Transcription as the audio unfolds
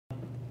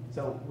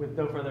So with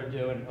no further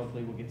ado, and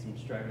hopefully we'll get some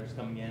stragglers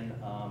coming in,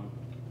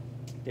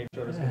 Dave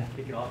Schroder's going to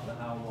kick it off the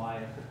how and why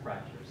of the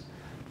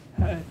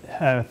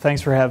fractures.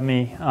 Thanks for having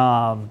me.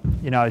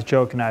 You know, I was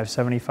joking, I have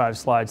 75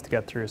 slides to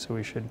get through, so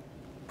we should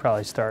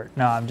probably start.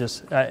 No, I'm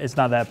just, it's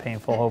not that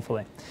painful,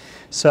 hopefully.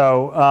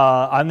 So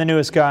I'm the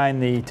newest guy in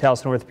the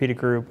Towson Orthopedic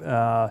Group.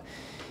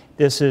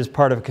 This is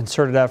part of a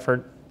concerted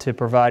effort to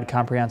provide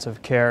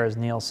comprehensive care, as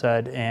Neil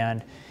said,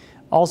 and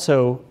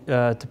also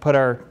to put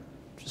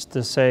just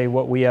to say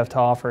what we have to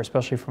offer,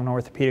 especially from an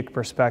orthopedic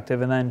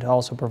perspective, and then to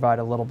also provide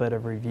a little bit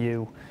of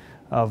review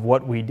of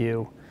what we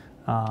do,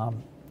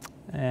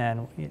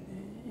 and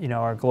you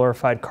know, our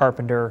glorified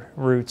carpenter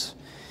roots.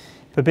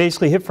 But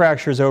basically, hip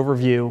fractures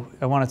overview,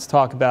 I wanted to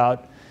talk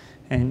about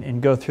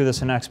and go through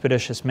this in an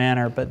expeditious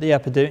manner, but the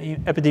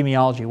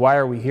epidemiology, why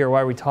are we here?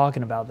 Why are we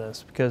talking about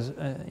this? Because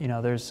you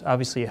know, there's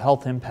obviously a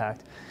health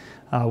impact.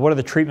 What are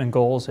the treatment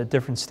goals at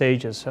different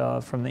stages,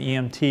 from the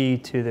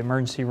EMT to the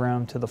emergency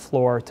room to the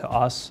floor to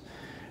us,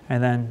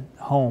 and then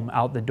home,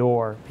 out the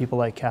door, people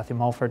like Kathy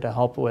Mulford to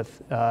help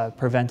with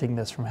preventing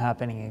this from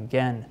happening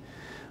again.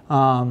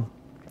 I'm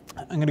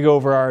going to go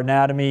over our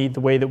anatomy, the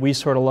way that we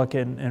sort of look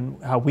at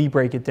and how we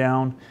break it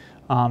down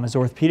as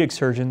orthopedic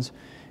surgeons,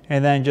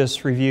 and then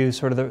just review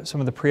sort of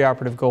some of the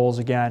preoperative goals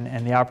again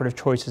and the operative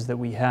choices that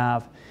we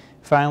have.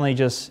 Finally,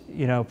 just,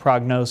 you know,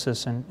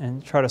 prognosis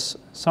and try to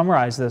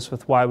summarize this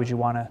with why would you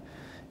want to,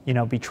 you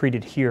know, be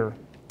treated here.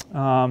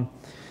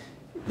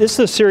 This is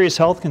a serious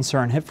health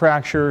concern. Hip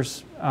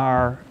fractures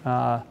are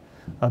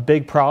a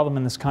big problem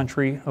in this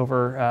country.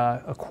 Over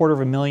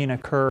 250,000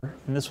 occur,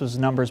 and this was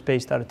numbers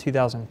based out of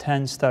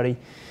 2010 study.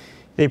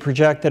 They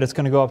project that it's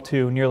going to go up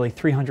to nearly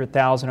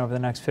 300,000 over the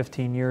next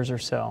 15 years or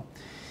so.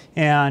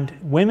 And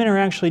women are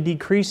actually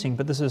decreasing,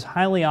 but this is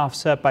highly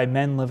offset by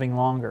men living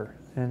longer.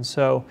 And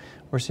so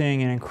we're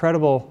seeing an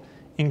incredible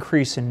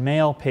increase in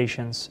male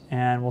patients,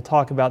 and we'll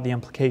talk about the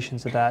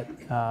implications of that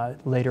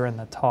later in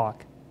the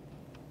talk.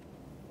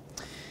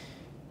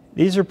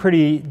 These are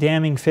pretty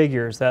damning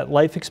figures that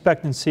life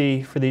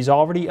expectancy for these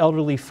already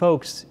elderly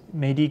folks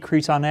may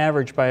decrease on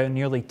average by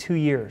nearly 2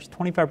 years,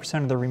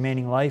 25% of their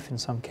remaining life in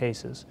some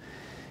cases.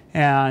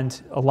 And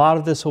a lot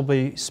of this will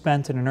be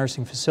spent in a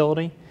nursing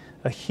facility,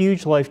 a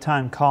huge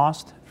lifetime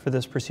cost for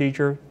this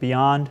procedure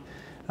beyond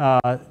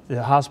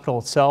the hospital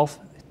itself,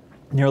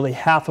 nearly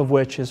half of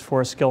which is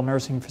for a skilled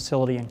nursing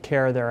facility and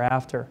care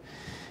thereafter.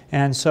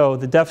 And so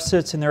the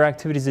deficits in their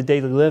activities of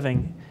daily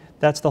living,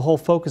 that's the whole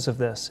focus of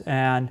this.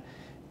 And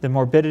the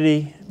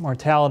morbidity,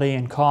 mortality,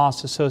 and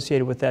costs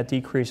associated with that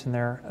decrease in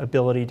their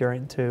ability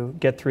to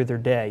get through their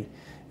day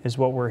is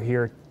what we're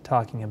here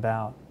talking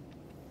about.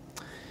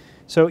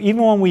 So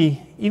even when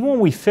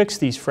we fix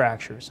these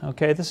fractures,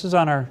 okay, these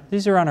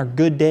are on our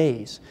good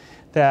days,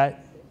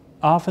 that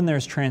often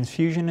there's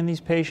transfusion in these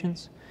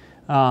patients.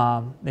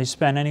 They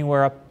spend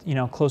anywhere up, you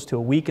know, close to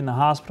a week in the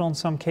hospital in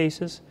some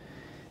cases,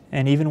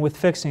 and even with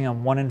fixing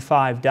them, 1 in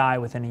 5 die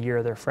within a year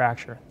of their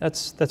fracture.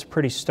 That's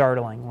pretty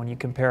startling when you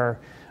compare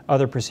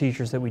other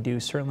procedures that we do,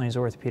 certainly as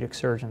orthopedic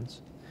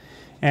surgeons.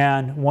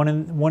 And 1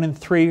 in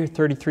 3, or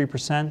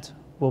 33%,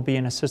 will be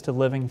in assisted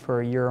living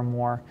for a year or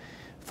more.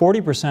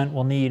 40%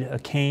 will need a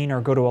cane or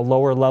go to a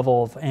lower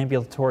level of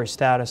ambulatory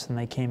status than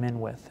they came in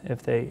with.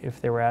 If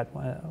they were at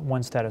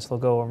one status, they'll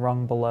go a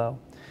rung below.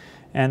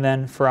 And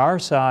then for our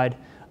side,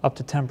 up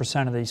to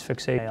 10% of these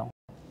fixate.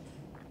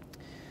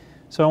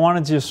 So I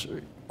want to just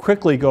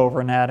quickly go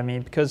over anatomy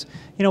because,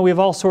 you know, we have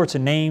all sorts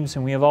of names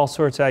and we have all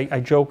sorts. I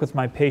joke with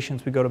my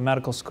patients, we go to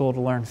medical school to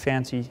learn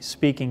fancy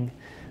speaking.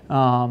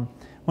 When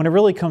it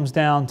really comes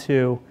down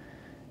to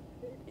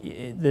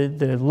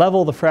the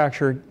level of the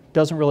fracture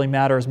doesn't really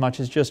matter as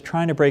much as just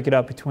trying to break it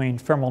up between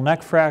femoral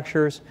neck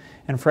fractures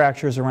and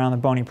fractures around the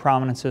bony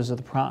prominences of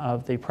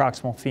the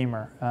proximal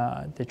femur,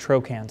 the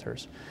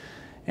trochanters.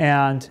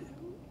 And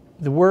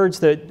the words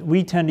that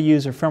we tend to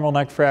use are femoral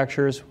neck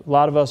fractures. A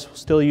lot of us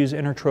still use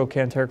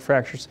intertrochanteric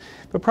fractures,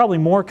 but probably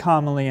more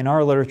commonly in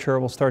our literature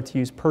we'll start to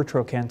use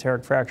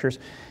pertrochanteric fractures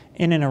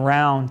in and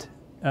around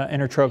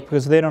intertroch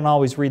because they don't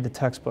always read the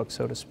textbook,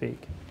 so to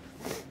speak.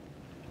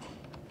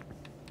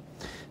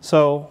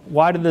 So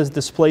why did this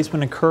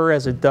displacement occur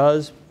as it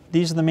does?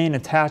 These are the main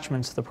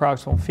attachments to the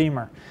proximal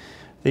femur.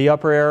 The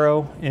upper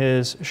arrow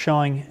is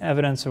showing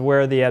evidence of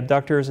where the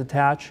abductors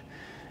attach.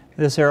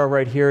 This arrow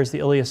right here is the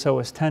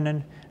iliopsoas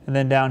tendon, and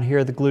then down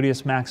here the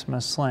gluteus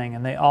maximus sling.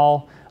 And they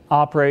all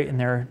operate in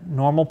their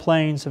normal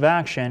planes of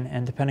action,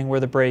 and depending where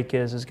the break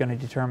is going to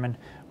determine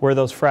where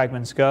those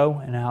fragments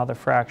go and how the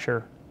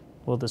fracture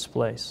will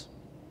displace.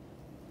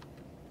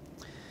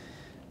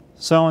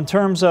 So in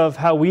terms of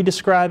how we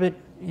describe it,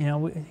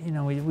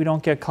 we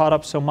don't get caught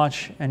up so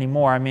much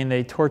anymore. I mean,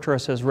 they torture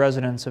us as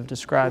residents of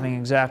describing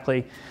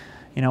exactly,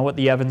 what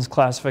the Evans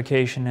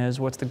classification is,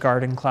 what's the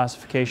Garden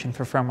classification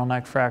for femoral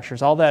neck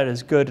fractures. All that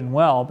is good and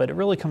well, but it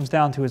really comes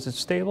down to, is it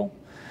stable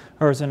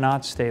or is it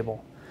not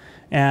stable?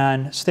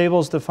 And stable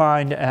is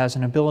defined as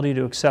an ability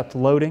to accept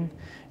loading,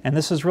 and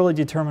this is really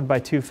determined by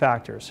two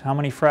factors. How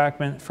many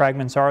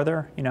fragments are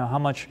there? How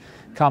much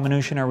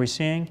comminution are we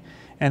seeing?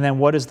 And then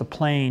what is the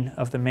plane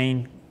of the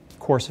main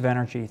course of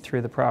energy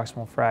through the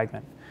proximal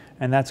fragment.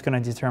 And that's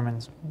going to determine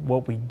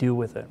what we do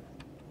with it.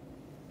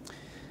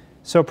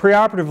 So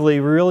preoperatively, we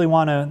really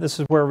want to, this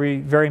is where we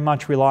very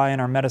much rely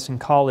on our medicine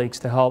colleagues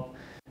to help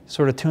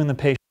sort of tune the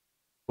patient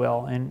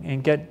well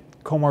and get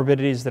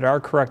comorbidities that are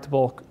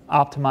correctable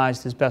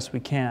optimized as best we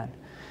can.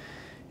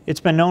 It's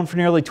been known for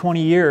nearly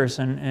 20 years,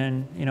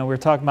 and you know, we were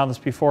talking about this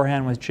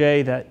beforehand with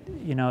Jay, that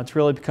you know, it's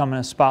really becoming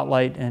a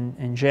spotlight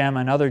in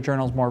JAMA and other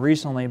journals more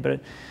recently, but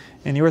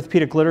in the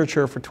orthopedic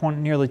literature for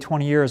nearly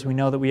 20 years, we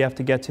know that we have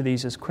to get to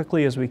these as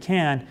quickly as we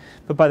can,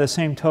 but by the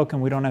same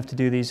token, we don't have to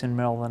do these in the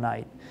middle of the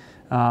night.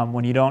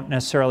 When you don't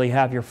necessarily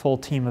have your full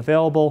team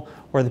available,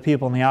 or the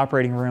people in the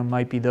operating room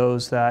might be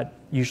those that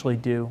usually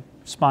do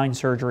spine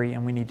surgery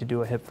and we need to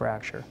do a hip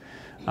fracture.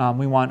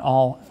 We want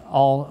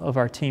all of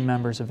our team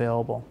members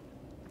available.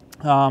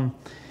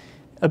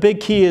 A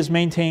big key is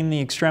maintaining the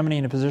extremity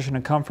in a position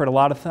of comfort. A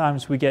lot of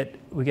times we get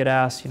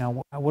asked, you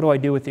know, what do I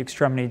do with the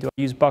extremity? Do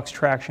I use Buck's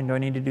traction? Do I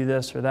need to do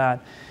this or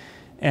that?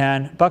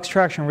 And Buck's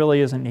traction really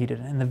isn't needed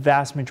in the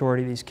vast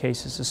majority of these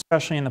cases,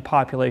 especially in the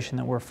population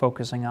that we're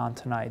focusing on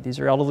tonight. These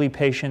are elderly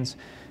patients.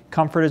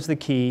 Comfort is the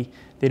key.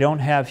 They don't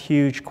have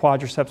huge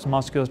quadriceps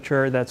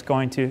musculature that's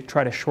going to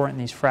try to shorten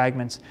these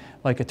fragments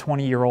like a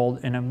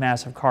 20-year-old in a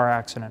massive car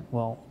accident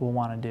will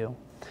want to do.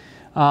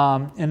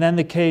 And then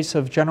the case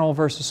of general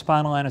versus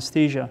spinal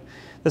anesthesia.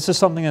 This is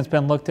something that's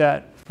been looked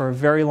at for a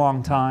very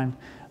long time.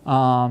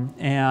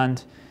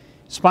 And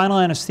spinal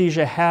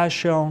anesthesia has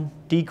shown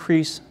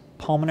decreased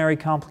pulmonary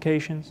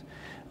complications,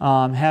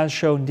 has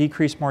shown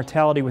decreased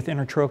mortality with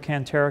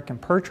intertrochanteric and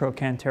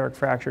pertrochanteric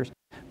fractures,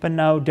 but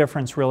no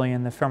difference really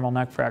in the femoral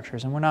neck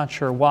fractures, and we're not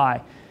sure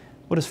why.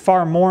 What is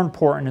far more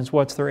important is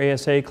what's their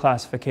ASA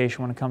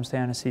classification when it comes to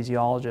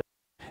anesthesiologists.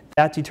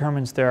 That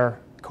determines their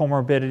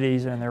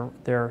comorbidities and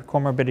their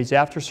comorbidities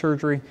after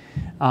surgery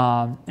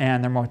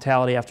and their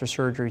mortality after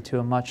surgery to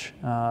a much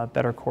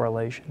better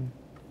correlation.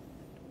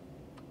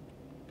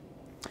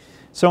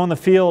 So in the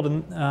field,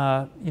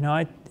 you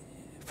know,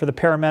 for the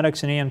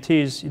paramedics and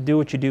EMTs, you do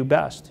what you do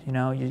best. You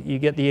know, you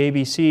get the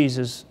ABCs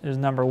is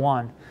number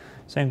one.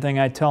 Same thing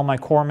I tell my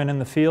corpsmen in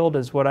the field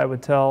is what I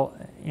would tell,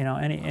 you know,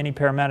 any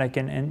paramedic,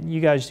 and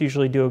you guys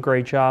usually do a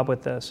great job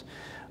with this.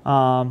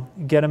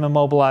 Get them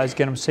immobilized,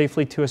 get them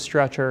safely to a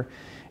stretcher,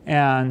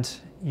 and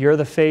you're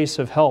the face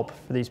of help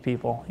for these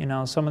people. You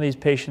know, some of these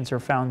patients are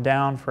found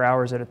down for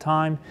hours at a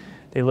time.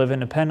 They live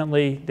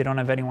independently. They don't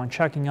have anyone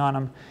checking on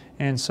them.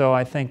 And so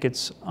I think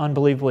it's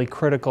unbelievably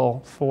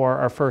critical for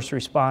our first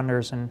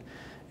responders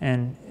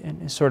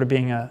and sort of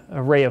being a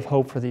ray of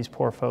hope for these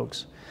poor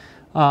folks.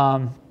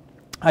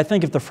 I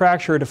think if the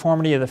fracture or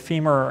deformity of the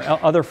femur or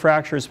other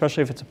fractures,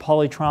 especially if it's a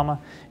polytrauma,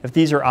 if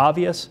these are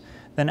obvious,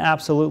 then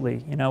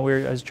absolutely. You know,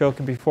 I was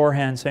joking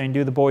beforehand saying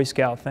do the Boy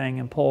Scout thing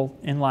and pull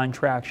inline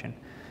traction.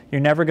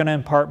 You're never going to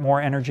impart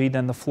more energy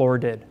than the floor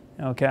did,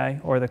 okay,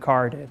 or the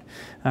car did.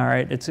 All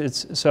right,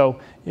 so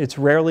it's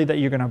rarely that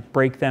you're going to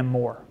break them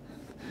more.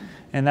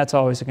 And that's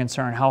always a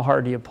concern. How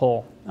hard do you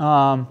pull?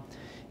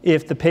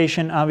 If the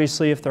patient,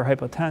 obviously, if they're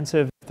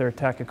hypotensive, if they're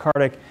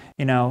tachycardic,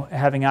 you know,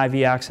 having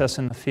IV access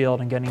in the field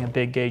and getting a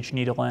big gauge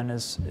needle in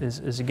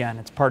is again,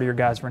 it's part of your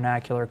guy's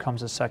vernacular,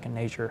 comes as second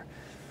nature.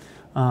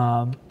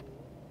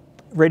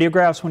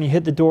 Radiographs, when you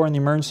hit the door in the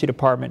emergency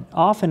department,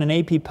 often an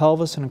AP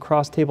pelvis and a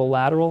cross-table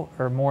lateral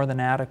are more than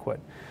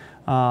adequate.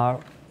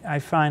 I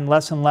find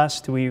less and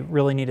less do we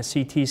really need a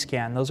CT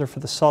scan. Those are for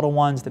the subtle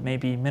ones that may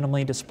be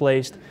minimally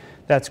displaced.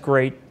 That's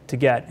great to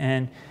get.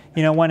 And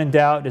you know, when in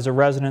doubt, as a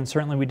resident,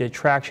 certainly we did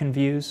traction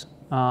views.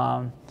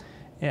 Yeah,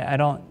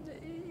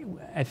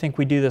 I think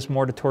we do this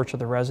more to torture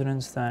the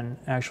residents than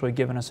actually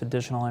giving us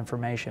additional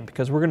information,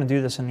 because we're going to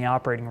do this in the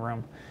operating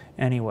room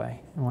anyway,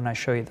 when I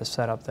show you the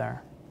setup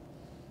there.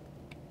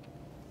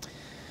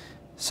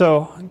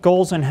 So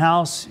goals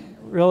in-house,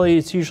 really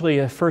it's usually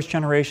a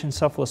first-generation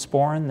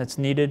cephalosporin that's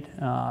needed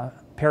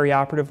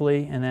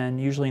perioperatively, and then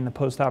usually in the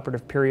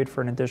postoperative period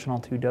for an additional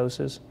 2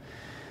 doses.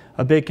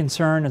 A big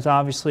concern is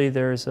obviously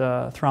there's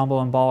a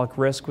thromboembolic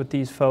risk with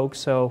these folks,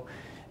 so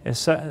as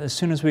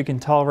soon as we can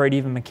tolerate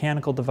even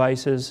mechanical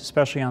devices,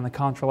 especially on the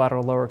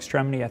contralateral lower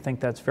extremity, I think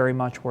that's very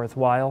much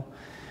worthwhile.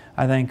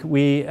 I think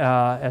we,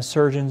 as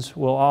surgeons,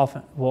 will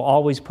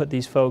always put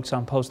these folks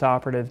on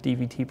postoperative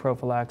DVT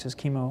prophylaxis,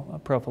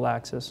 chemo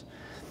prophylaxis.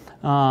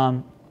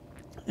 And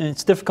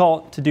it's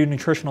difficult to do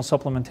nutritional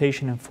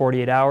supplementation in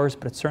 48 hours,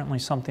 but it's certainly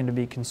something to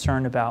be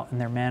concerned about in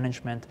their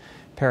management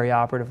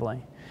perioperatively.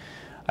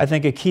 I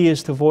think a key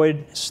is to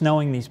avoid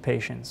snowing these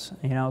patients.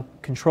 You know,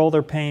 control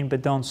their pain,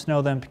 but don't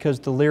snow them, because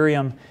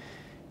delirium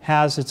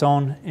has its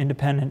own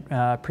independent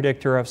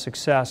predictor of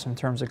success in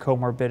terms of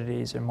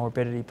comorbidities and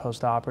morbidity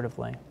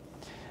postoperatively.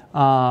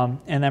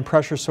 And then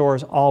pressure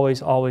sores,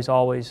 always, always,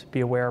 always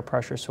be aware of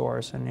pressure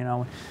sores. And you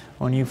know,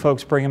 when you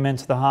folks bring them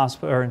into the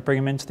hospital or bring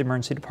them into the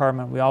emergency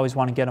department, we always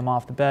want to get them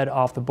off the bed,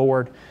 off the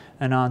board,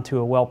 and onto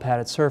a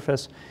well-padded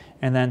surface.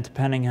 And then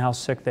depending how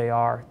sick they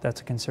are,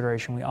 that's a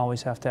consideration we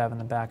always have to have in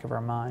the back of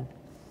our mind.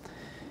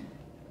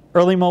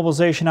 Early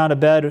mobilization out of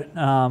bed,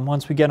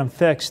 once we get them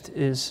fixed,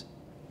 is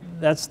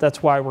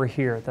that's why we're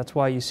here. That's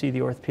why you see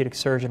the orthopedic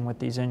surgeon with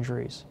these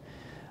injuries.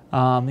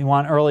 You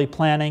want early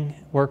planning,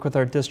 work with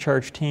our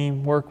discharge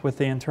team, work with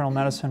the internal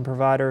medicine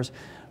providers,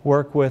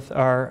 work with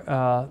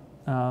our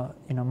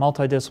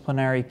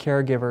multidisciplinary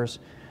caregivers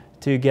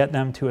to get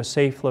them to a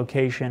safe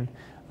location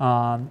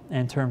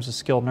in terms of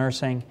skilled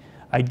nursing,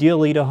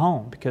 ideally to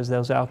home, because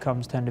those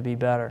outcomes tend to be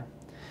better.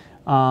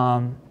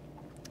 And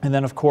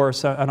then, of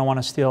course, I don't want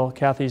to steal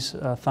Kathy's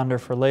thunder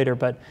for later,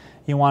 but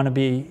you want to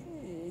be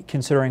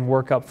considering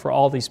workup for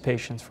all these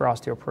patients for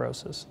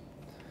osteoporosis.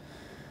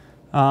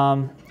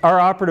 Our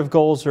operative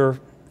goals are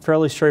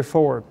fairly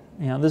straightforward.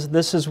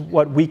 This is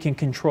what we can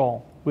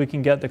control. We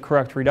can get the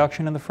correct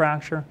reduction in the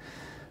fracture.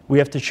 We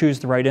have to choose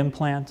the right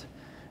implant,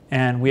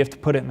 and we have to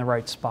put it in the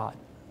right spot.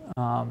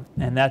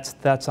 And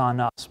that's on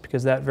us,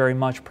 because that very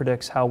much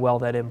predicts how well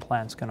that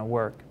implant's going to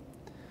work.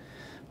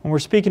 When we're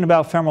speaking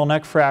about femoral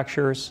neck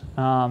fractures,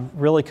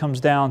 really comes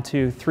down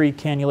to 3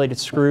 cannulated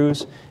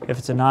screws if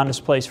it's a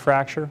non-displaced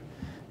fracture.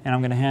 And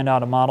I'm going to hand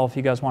out a model if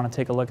you guys want to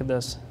take a look at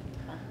this.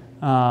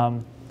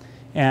 What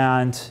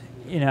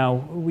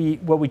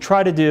we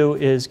try to do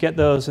is get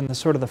those in the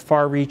sort of the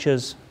far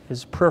reaches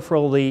as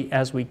peripherally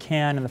as we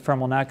can in the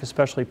femoral neck,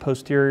 especially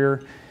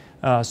posterior,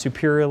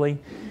 superiorly,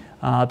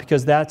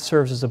 because that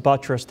serves as a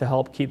buttress to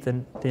help keep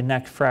the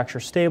neck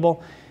fracture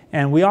stable.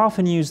 And we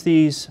often use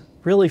these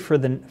really for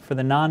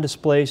the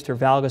non-displaced or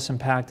valgus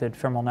impacted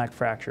femoral neck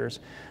fractures.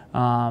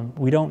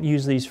 We don't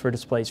use these for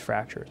displaced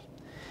fractures.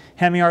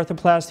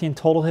 Hemiarthroplasty and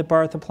total hip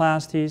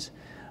arthroplasties.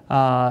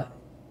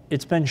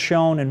 It's been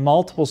shown in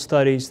multiple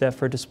studies that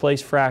for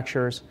displaced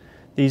fractures,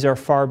 these are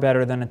far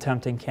better than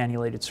attempting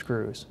cannulated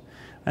screws.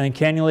 I think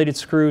cannulated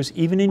screws,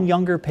 even in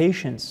younger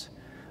patients,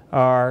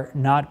 are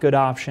not good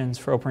options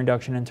for open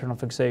reduction internal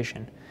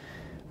fixation.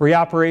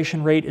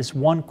 Reoperation rate is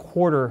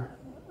 1/4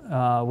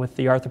 with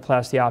the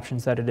arthroplasty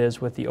options that it is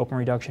with the open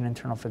reduction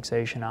internal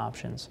fixation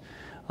options.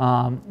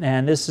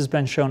 And this has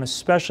been shown,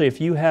 especially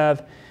if you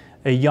have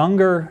a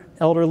younger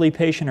elderly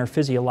patient or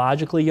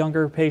physiologically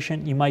younger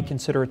patient, you might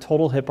consider a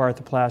total hip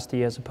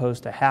arthroplasty as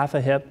opposed to half a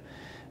hip.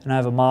 And I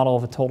have a model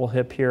of a total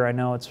hip here. I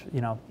know it's,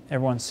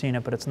 everyone's seen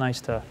it, but it's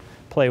nice to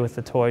play with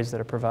the toys that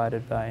are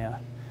provided by,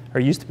 or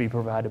used to be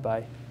provided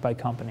by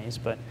companies.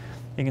 But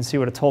you can see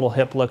what a total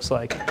hip looks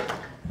like.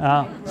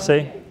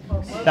 See?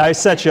 I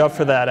set you up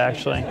for that,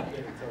 actually.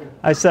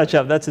 I set you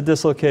up. That's a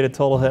dislocated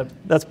total hip.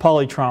 That's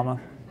polytrauma.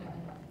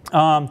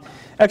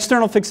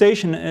 External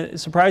fixation,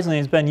 surprisingly,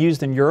 has been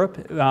used in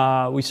Europe.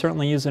 We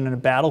certainly use it in a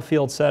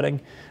battlefield setting,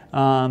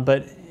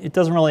 but it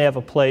doesn't really have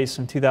a place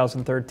in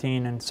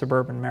 2013 in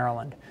suburban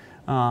Maryland.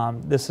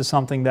 This is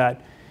something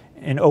that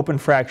in open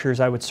fractures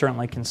I would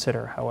certainly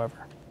consider, however.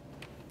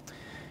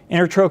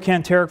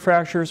 Intertrochanteric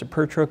fractures or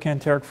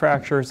pertrochanteric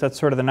fractures, that's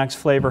sort of the next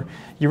flavor.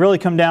 You really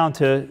come down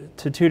to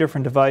 2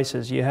 different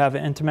devices. You have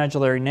an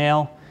intermedullary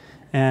nail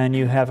and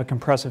you have a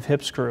compressive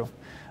hip screw.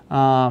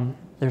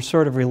 There's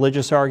sort of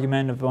religious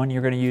argument of when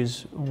you're going to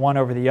use one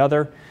over the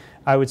other.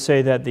 I would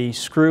say that the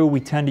screw we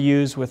tend to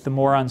use with the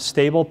more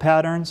unstable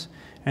patterns,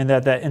 and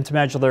that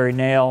intermedullary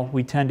nail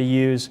we tend to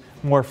use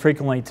more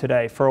frequently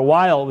today. For a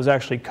while it was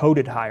actually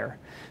coded higher,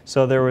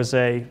 so there was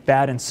a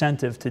bad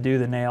incentive to do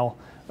the nail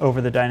over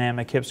the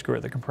dynamic hip screw,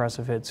 or the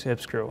compressive hip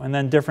screw. And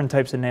then different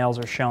types of nails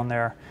are shown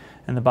there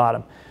in the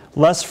bottom.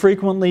 Less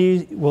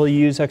frequently we'll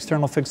use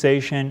external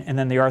fixation and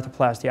then the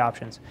arthroplasty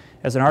options.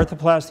 As an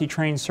arthroplasty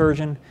trained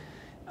surgeon,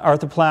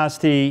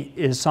 arthroplasty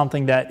is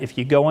something that if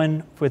you go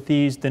in with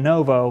these de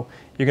novo,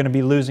 you're going to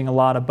be losing a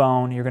lot of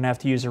bone. You're going to have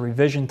to use a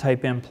revision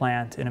type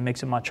implant, and it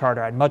makes it much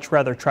harder. I'd much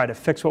rather try to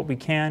fix what we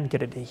can,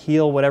 get it to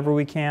heal whatever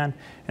we can,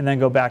 and then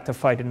go back to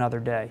fight another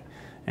day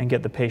and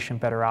get the patient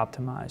better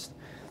optimized.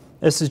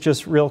 This is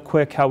just real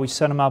quick how we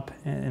set them up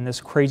in this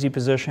crazy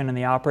position in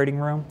the operating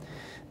room.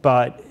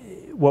 But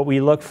what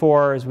we look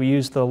for is we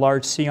use the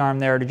large C-arm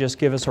there to just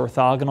give us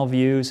orthogonal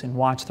views and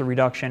watch the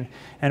reduction.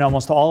 And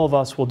almost all of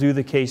us will do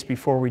the case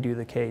before we do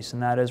the case.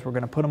 And that is we're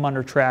going to put them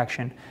under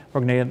traction.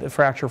 We're going to get the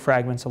fracture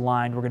fragments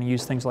aligned. We're going to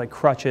use things like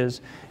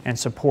crutches and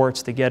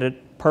supports to get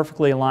it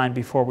perfectly aligned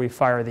before we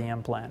fire the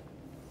implant.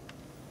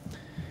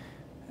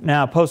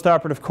 Now,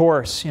 postoperative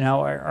course,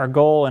 our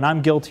goal, and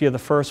I'm guilty of the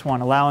first one,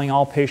 allowing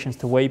all patients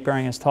to weight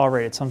bearing as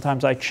tolerated.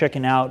 Sometimes I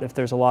chicken out if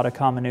there's a lot of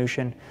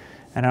comminution,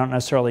 and I don't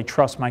necessarily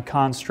trust my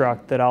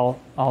construct that I'll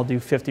do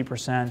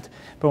 50%.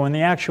 But when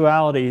the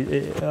actuality,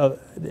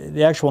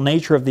 the actual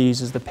nature of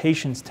these is the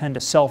patients tend to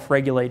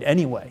self-regulate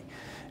anyway,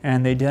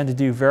 and they tend to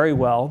do very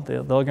well.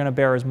 They're going to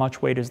bear as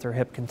much weight as their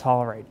hip can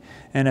tolerate.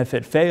 And if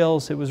it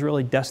fails, it was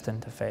really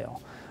destined to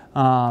fail.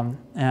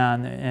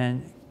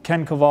 And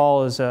Ken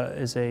Koval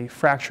is a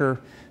fracture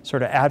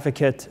sort of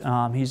advocate.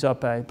 He's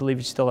up, I believe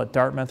he's still at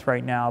Dartmouth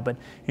right now, but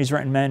he's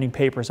written many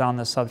papers on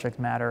this subject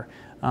matter,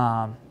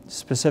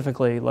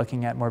 specifically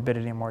looking at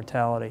morbidity and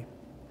mortality.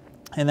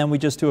 And then we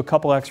just do a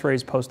couple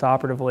x-rays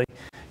post-operatively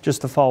just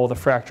to follow the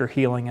fracture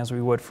healing as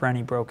we would for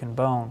any broken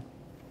bone.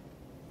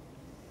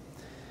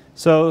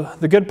 So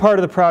the good part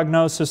of the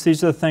prognosis,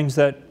 these are the things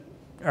that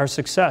are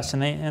success,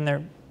 and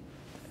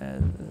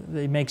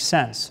they make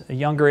sense. A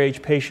younger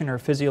age patient or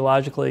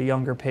physiologically a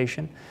younger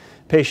patient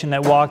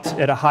that walked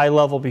at a high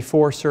level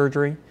before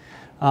surgery,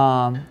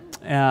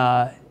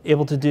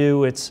 able to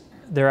do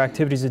their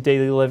activities of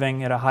daily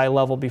living at a high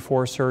level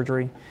before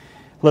surgery,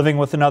 living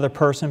with another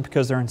person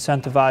because they're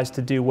incentivized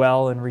to do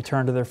well and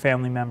return to their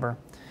family member.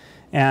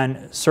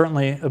 And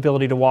certainly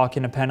ability to walk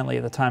independently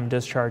at the time of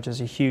discharge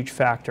is a huge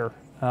factor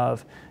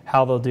of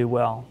how they'll do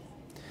well.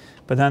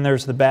 But then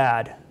there's the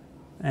bad.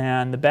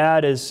 And the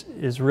bad is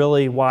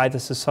really why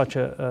this is such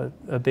a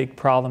big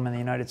problem in the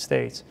United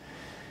States.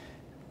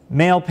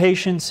 Male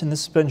patients, and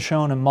this has been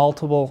shown in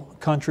multiple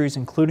countries,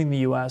 including the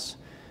US,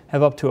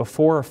 have up to a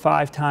 4 or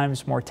 5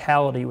 times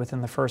mortality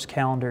within the first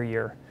calendar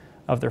year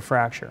of their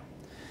fracture.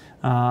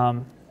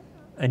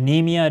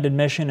 Anemia at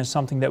admission is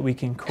something that we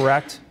can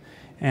correct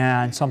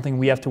and something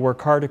we have to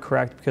work hard to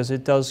correct because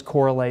it does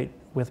correlate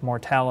with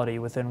mortality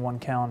within 1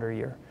 calendar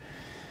year.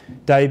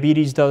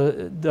 Diabetes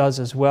does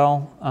as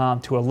well,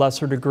 to a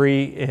lesser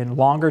degree in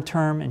longer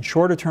term. In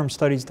shorter term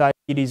studies,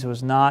 diabetes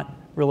was not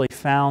really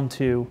found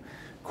to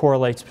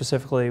correlate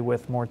specifically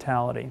with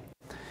mortality.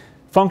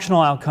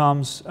 Functional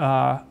outcomes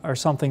are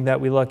something that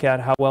we look at,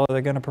 how well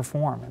they're going to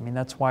perform. I mean,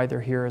 that's why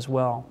they're here as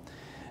well.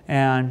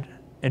 And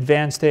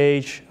advanced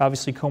age,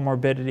 obviously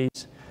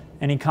comorbidities,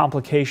 any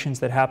complications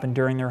that happen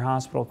during their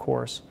hospital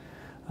course,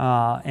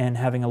 and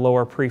having a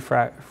lower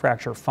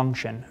pre-fracture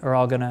function are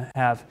all going to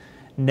have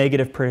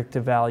negative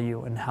predictive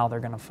value in how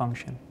they're going to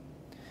function.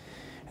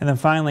 And then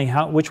finally,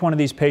 which one of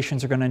these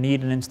patients are going to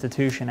need an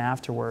institution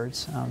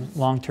afterwards,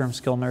 long-term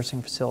skilled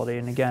nursing facility,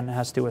 and again, it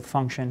has to do with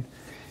function,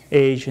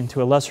 age, and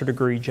to a lesser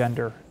degree,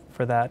 gender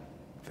for that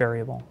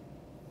variable.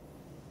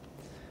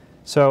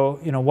 So,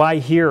 why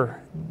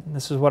here?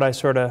 This is what I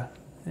sort of,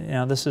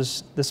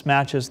 this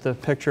matches the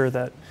picture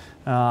that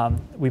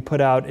we put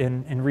out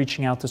in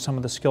reaching out to some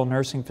of the skilled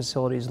nursing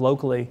facilities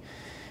locally.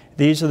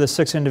 These are the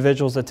 6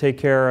 individuals that take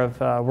care of,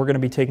 we're going to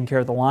be taking care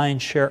of the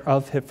lion's share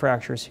of hip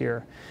fractures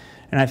here.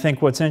 And I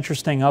think what's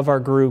interesting of our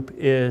group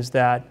is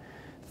that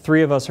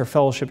 3 of us are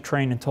fellowship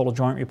trained in total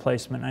joint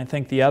replacement. And I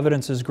think the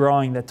evidence is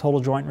growing that total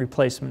joint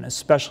replacement,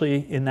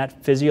 especially in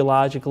that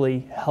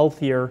physiologically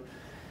healthier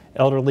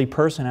elderly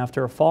person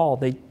after a fall,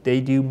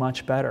 they do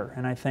much better.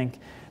 And I think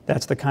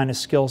that's the kind of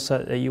skill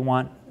set that you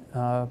want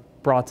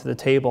brought to the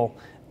table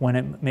when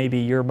it may be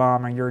your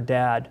mom or your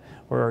dad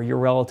or your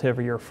relative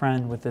or your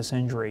friend with this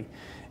injury.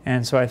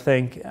 And so I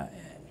think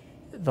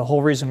the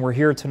whole reason we're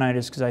here tonight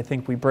is because I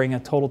think we bring a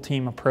total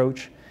team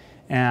approach,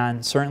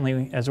 and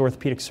certainly as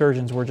orthopedic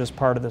surgeons we're just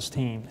part of this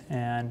team.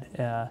 And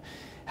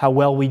how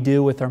well we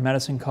do with our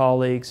medicine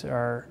colleagues,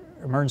 our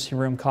emergency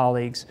room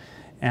colleagues,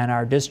 and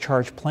our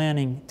discharge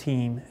planning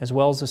team, as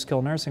well as the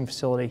skilled nursing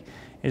facility,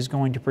 is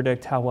going to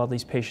predict how well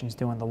these patients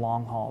do in the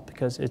long haul,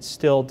 because it's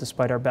still,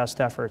 despite our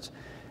best efforts,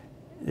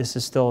 this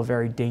is still a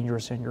very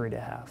dangerous injury to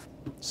have.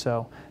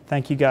 So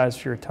thank you guys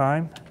for your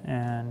time,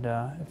 and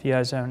if you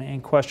guys have any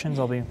questions,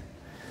 I'll be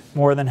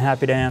more than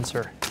happy to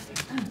answer.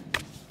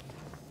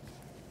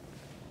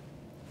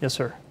 Yes,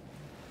 sir.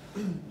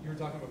 You were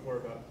talking before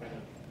about kind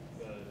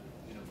of the,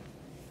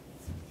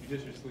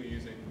 judiciously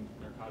using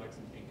narcotics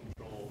and pain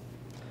control.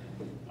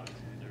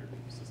 Obviously, these are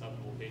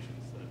susceptible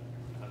patients that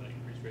have an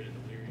increased rate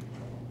of delirium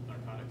with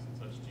narcotics and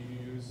such. Do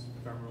you use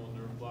femoral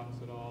nerve blocks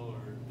at all,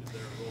 or is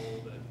there a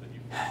role that you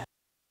find?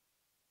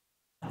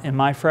 In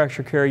my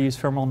fracture care, I use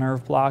femoral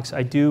nerve blocks.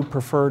 I do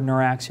prefer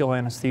neuroaxial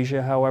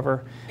anesthesia,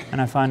 however,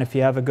 and I find if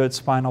you have a good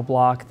spinal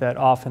block, that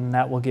often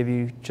that will give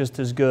you just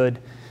as good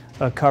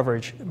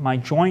coverage. My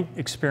joint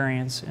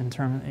experience in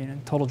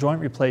total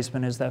joint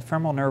replacement is that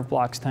femoral nerve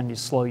blocks tend to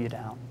slow you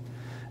down.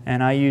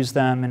 And I use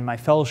them in my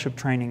fellowship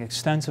training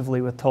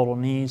extensively with total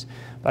knees,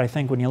 but I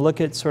think when you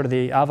look at sort of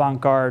the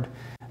avant-garde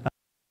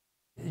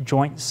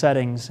joint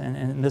settings,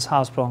 and this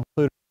hospital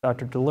included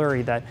Dr.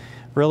 Delury, that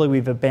really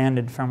we've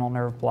abandoned femoral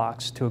nerve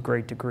blocks to a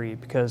great degree,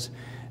 because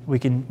we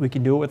can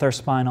do it with our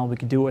spinal, we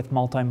can do it with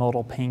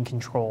multimodal pain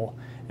control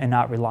and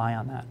not rely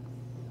on that.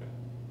 Okay.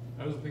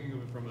 I was thinking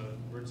of it from an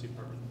emergency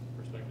department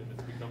perspective.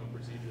 It's become a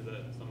procedure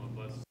that some of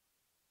us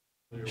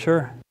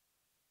Sure.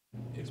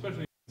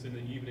 Especially if it's in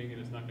the evening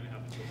and it's not going to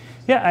happen so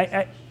fast.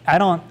 Yeah,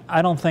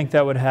 I don't think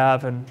that would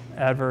have an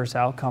adverse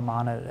outcome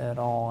on it at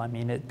all. I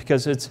mean,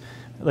 because it's,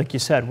 like you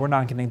said, we're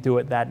not going to do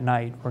it that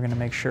night. We're going to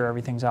make sure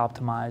everything's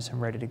optimized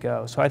and ready to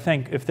go. So I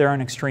think if they're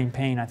in extreme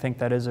pain, I think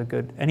that is a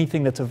good,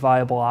 anything that's a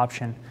viable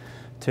option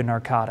to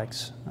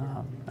narcotics,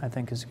 I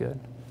think is good.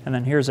 And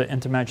then here's an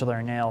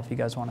intramedullary nail if you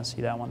guys want to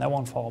see that one. That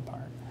won't fall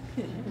apart.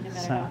 No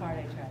matter how hard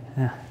I try.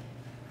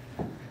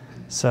 Yeah.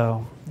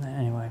 So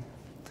anyway,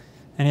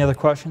 any other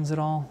questions at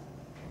all?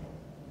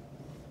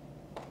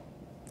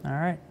 All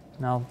right,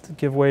 now I'll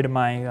give way to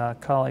my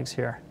colleagues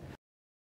here.